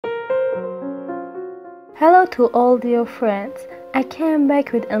Hello to all dear friends. I came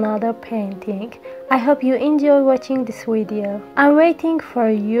back with another painting. I hope you enjoy watching this video. I'm waiting for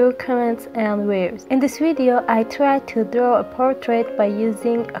your comments and views. In this video, I tried to draw a portrait by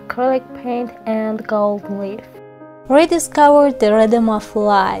using acrylic paint and gold leaf. Rediscover the rhythm of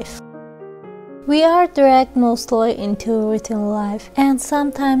life. We are dragged mostly into routine life, and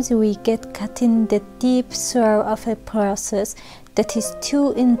sometimes we get caught in the deep swirl of a process that is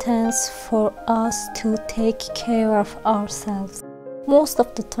too intense for us to take care of ourselves. Most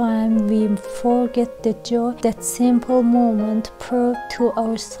of the time we forget the joy that simple moment brought to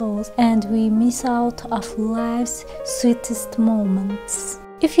our souls, and we miss out of life's sweetest moments.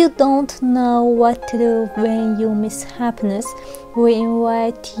 If you don't know what to do when you miss happiness, we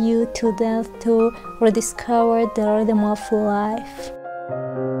invite you to dance to rediscover the rhythm of life.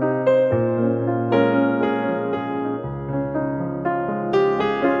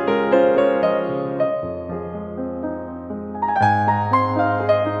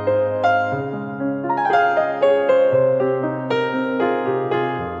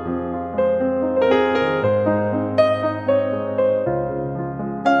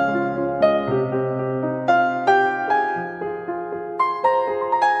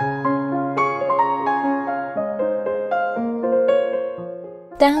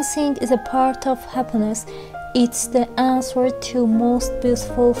 Dancing is a part of happiness. It's the answer to most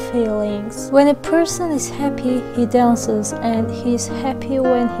beautiful feelings. When a person is happy, he dances, and he is happy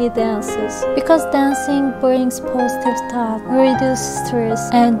when he dances. Because dancing brings positive thoughts, reduces stress,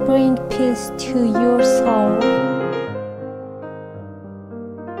 and brings peace to your soul.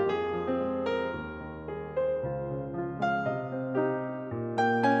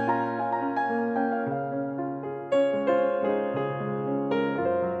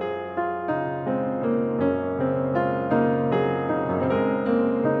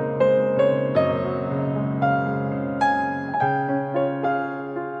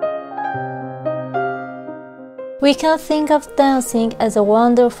 We can think of dancing as a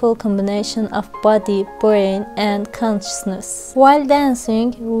wonderful combination of body, brain, and consciousness. While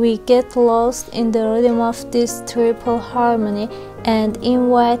dancing, we get lost in the rhythm of this triple harmony and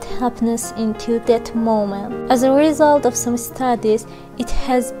invite happiness into that moment. As a result of some studies, it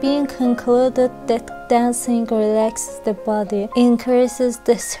has been concluded that dancing relaxes the body, increases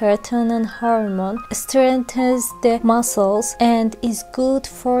the serotonin hormone, strengthens the muscles, and is good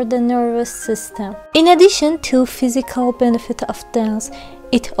for the nervous system. In addition to physical benefit of dance,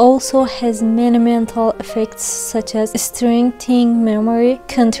 it also has many mental effects such as strengthening memory,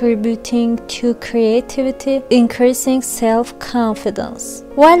 contributing to creativity, increasing self-confidence.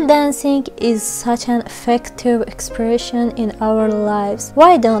 While dancing is such an effective expression in our lives,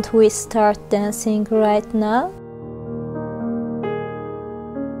 why don't we start dancing right now?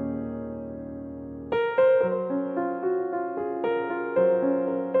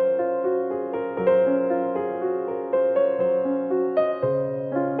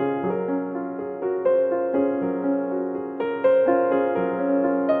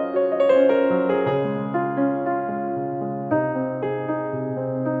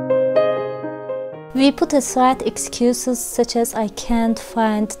 We put aside excuses such as I can't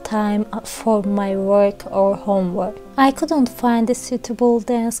find time for my work or homework. I couldn't find a suitable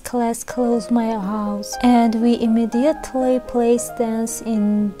dance class close my house, and we immediately place dance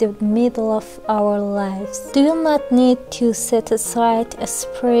in the middle of our lives. Do you not need to set aside a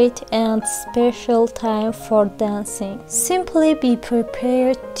separate and special time for dancing? Simply be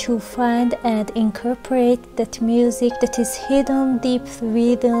prepared to find and incorporate that music that is hidden deep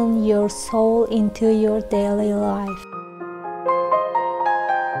within your soul into your daily life.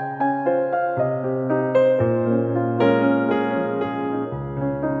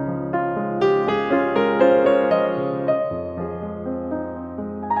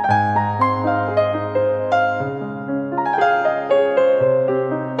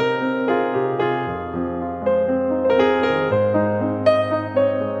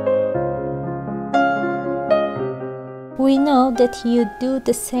 We know that you do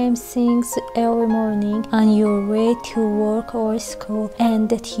the same things every morning on your way to work or school, and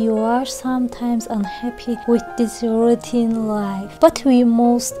that you are sometimes unhappy with this routine life. But we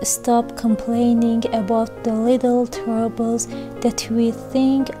must stop complaining about the little troubles that we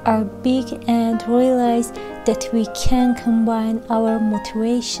think are big and realize that we can combine our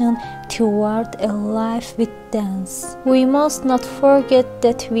motivation toward a life with dance. We must not forget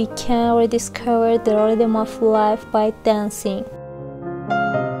that we can rediscover the rhythm of life by dancing.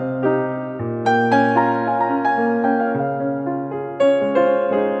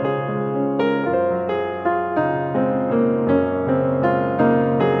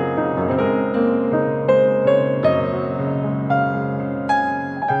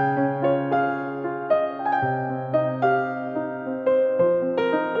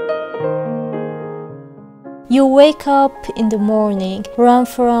 Wake up in the morning, run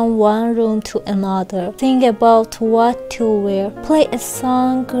from one room to another, think about what to wear, play a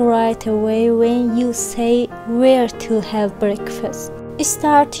song right away when you say where to have breakfast.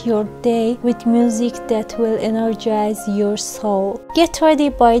 Start your day with music that will energize your soul. Get ready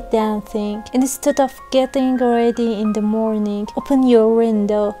by dancing. Instead of getting ready in the morning, open your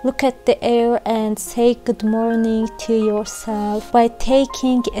window, look at the air and say good morning to yourself by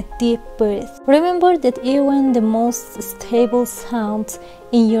taking a deep breath. Remember that even the most stable sounds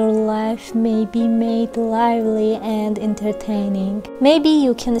in your life may be made lively and entertaining. Maybe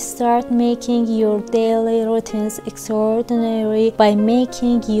you can start making your daily routines extraordinary by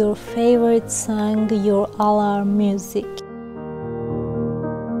making your favorite song your alarm music.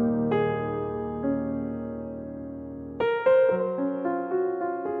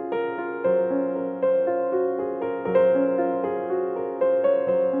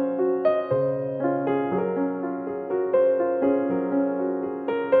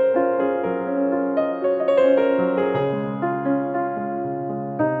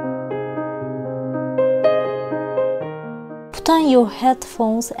 Put on your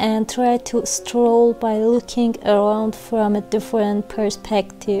headphones and try to stroll by looking around from a different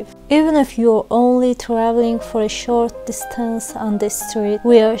perspective. Even if you're only traveling for a short distance on the street,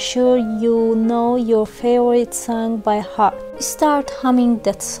 we are sure you know your favorite song by heart. Start humming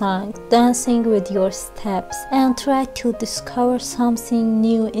that song, dancing with your steps, and try to discover something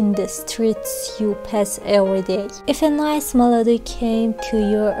new in the streets you pass every day. If a nice melody came to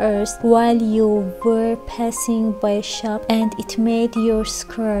your ears while you were passing by a shop and it made you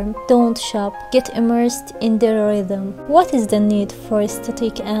scream, don't shop, get immersed in the rhythm. What is the need for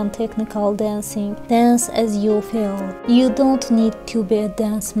static and technical dancing? Dance as you feel. You don't need to be a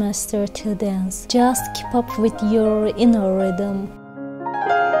dance master to dance. Just keep up with your inner rhythm.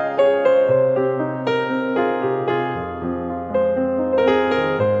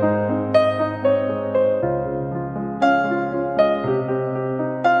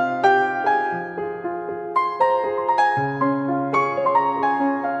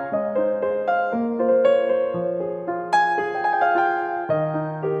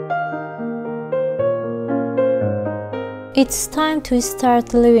 It's time to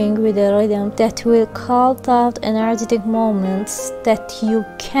start living with a rhythm that will call out energetic moments that you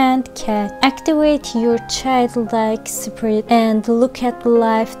can't catch. Activate your childlike spirit and look at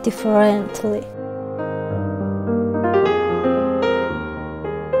life differently.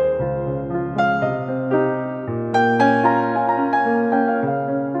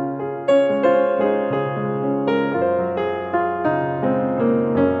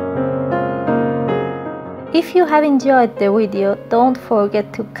 If you have enjoyed the video, don't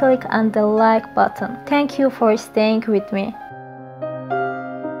forget to click on the like button. Thank you for staying with me.